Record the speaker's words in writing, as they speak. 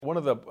one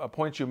of the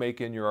points you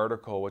make in your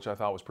article, which I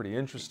thought was pretty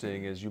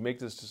interesting, is you make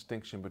this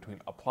distinction between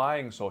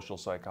applying social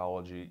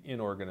psychology in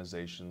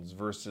organizations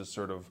versus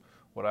sort of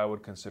what I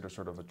would consider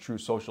sort of a true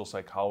social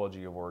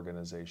psychology of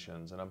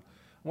organizations. And I'm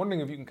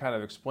wondering if you can kind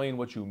of explain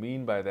what you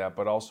mean by that,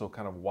 but also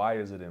kind of why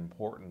is it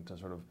important to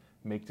sort of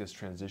make this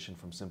transition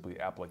from simply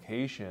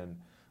application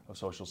of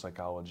social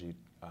psychology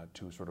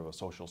to sort of a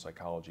social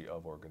psychology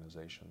of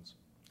organizations.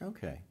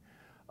 Okay.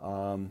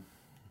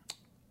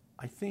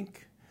 I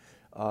think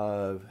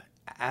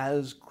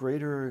as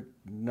greater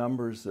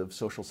numbers of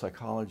social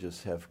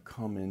psychologists have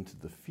come into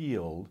the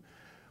field,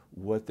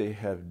 what they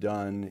have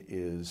done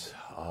is,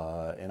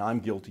 and I'm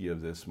guilty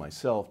of this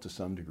myself to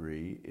some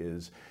degree,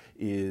 is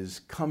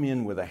come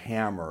in with a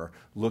hammer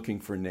looking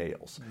for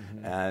nails.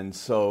 Mm-hmm. And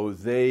so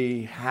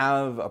they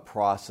have a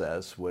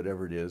process,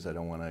 whatever it is. I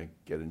don't want to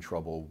get in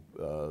trouble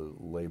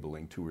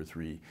labeling 2 or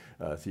 3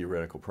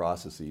 theoretical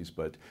processes,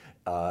 but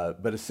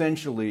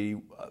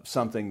essentially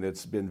something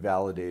that's been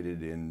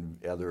validated in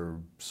other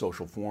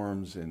social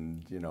forms,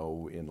 and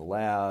in the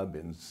lab,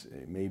 and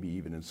maybe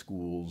even in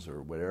schools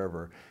or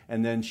whatever,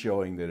 and then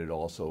showing that it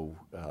also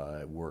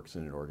works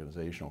in an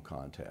organizational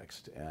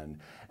context, and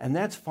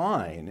that's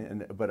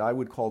fine. But I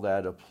would call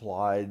that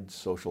applied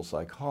social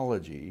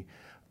psychology,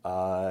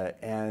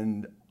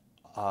 and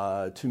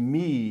to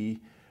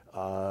me,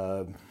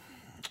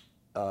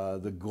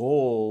 the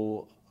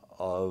goal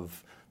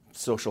of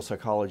social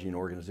psychology in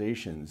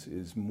organizations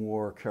is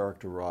more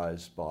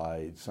characterized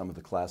by some of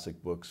the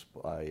classic books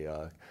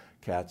by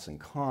Katz and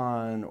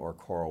Kahn or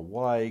Carl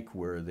Weick,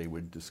 where they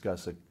would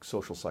discuss a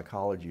social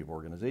psychology of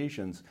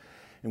organizations,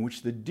 in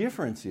which the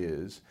difference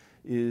is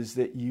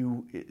that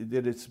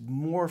it's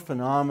more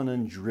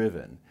phenomenon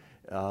driven.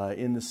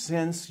 In the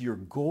sense, your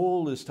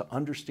goal is to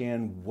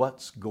understand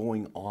what's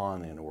going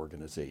on in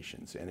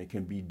organizations, and it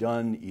can be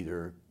done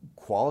either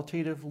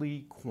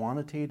qualitatively,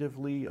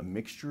 quantitatively, a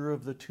mixture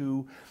of the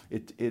two.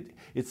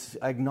 It's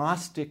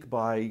agnostic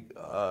by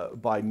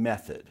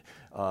method.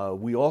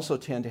 We also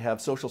tend to have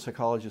social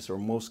psychologists who are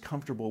most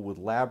comfortable with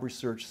lab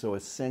research, so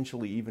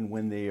essentially even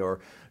when they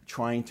are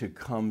trying to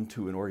come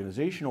to an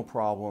organizational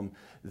problem,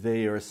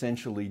 they are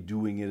essentially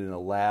doing it in a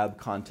lab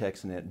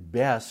context, and at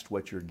best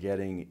what you're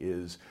getting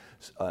is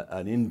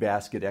an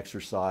in-basket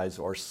exercise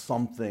or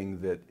something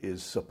that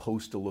is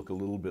supposed to look a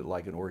little bit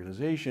like an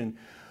organization,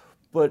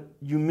 but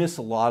you miss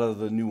a lot of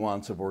the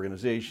nuance of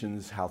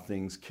organizations, how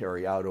things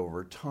carry out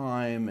over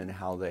time, and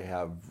how they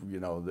have,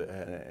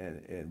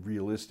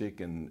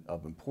 realistic and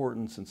of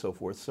importance and so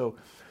forth.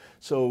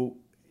 So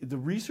the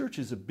research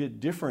is a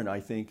bit different, I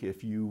think,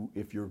 if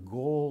your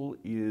goal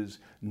is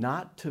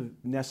not to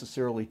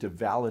necessarily to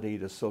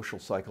validate a social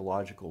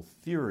psychological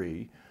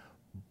theory,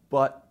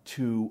 but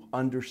to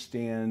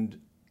understand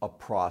a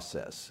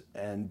process.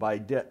 And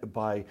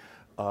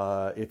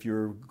if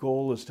your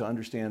goal is to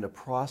understand a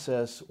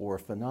process or a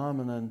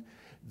phenomenon,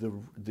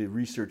 the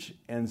research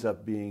ends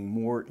up being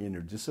more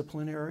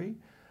interdisciplinary.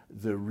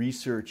 The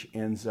research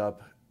ends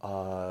up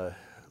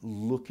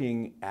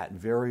looking at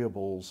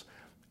variables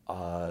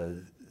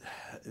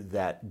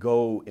that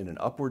go in an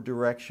upward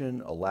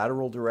direction, a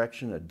lateral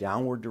direction, a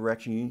downward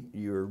direction.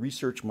 Your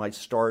research might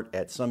start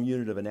at some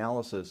unit of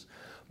analysis,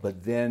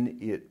 but then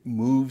it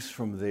moves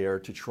from there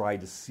to try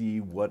to see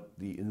what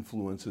the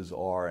influences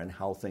are and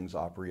how things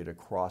operate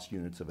across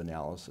units of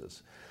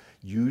analysis.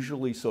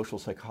 Usually social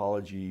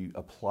psychology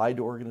applied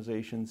to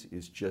organizations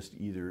is just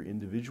either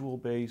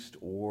individual-based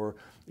or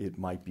it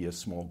might be a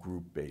small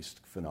group-based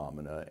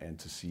phenomena, and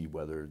to see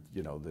whether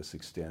this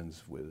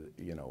extends with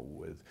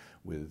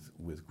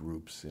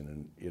groups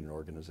in an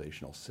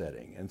organizational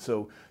setting. And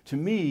so to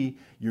me,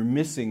 you're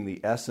missing the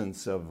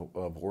essence of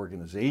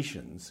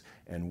organizations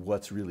and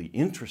what's really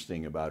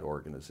interesting about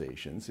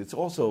organizations. It's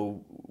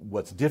also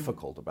what's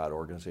difficult about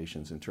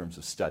organizations in terms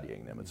of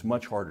studying them. It's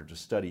much harder to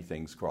study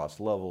things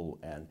cross-level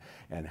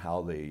and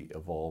how they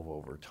evolve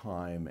over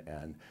time.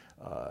 And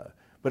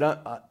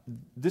but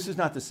this is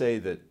not to say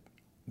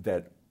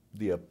that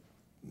the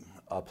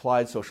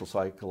applied social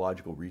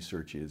psychological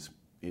research is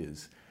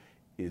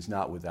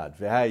not without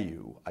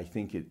value. I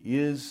think it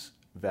is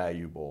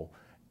valuable,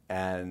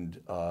 and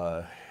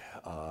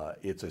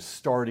it's a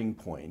starting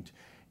point,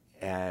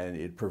 and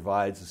it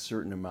provides a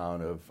certain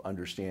amount of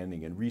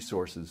understanding and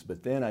resources.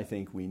 But then I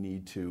think we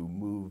need to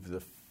move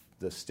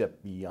the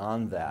step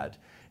beyond that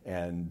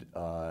and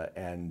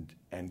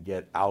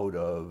get out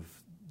of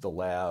the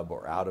lab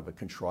or out of a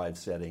contrived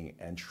setting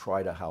and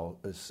try to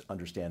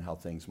understand how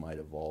things might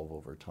evolve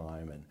over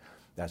time. And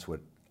that's what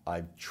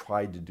I've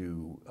tried to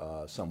do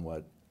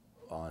somewhat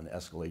on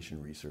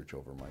escalation research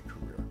over my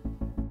career.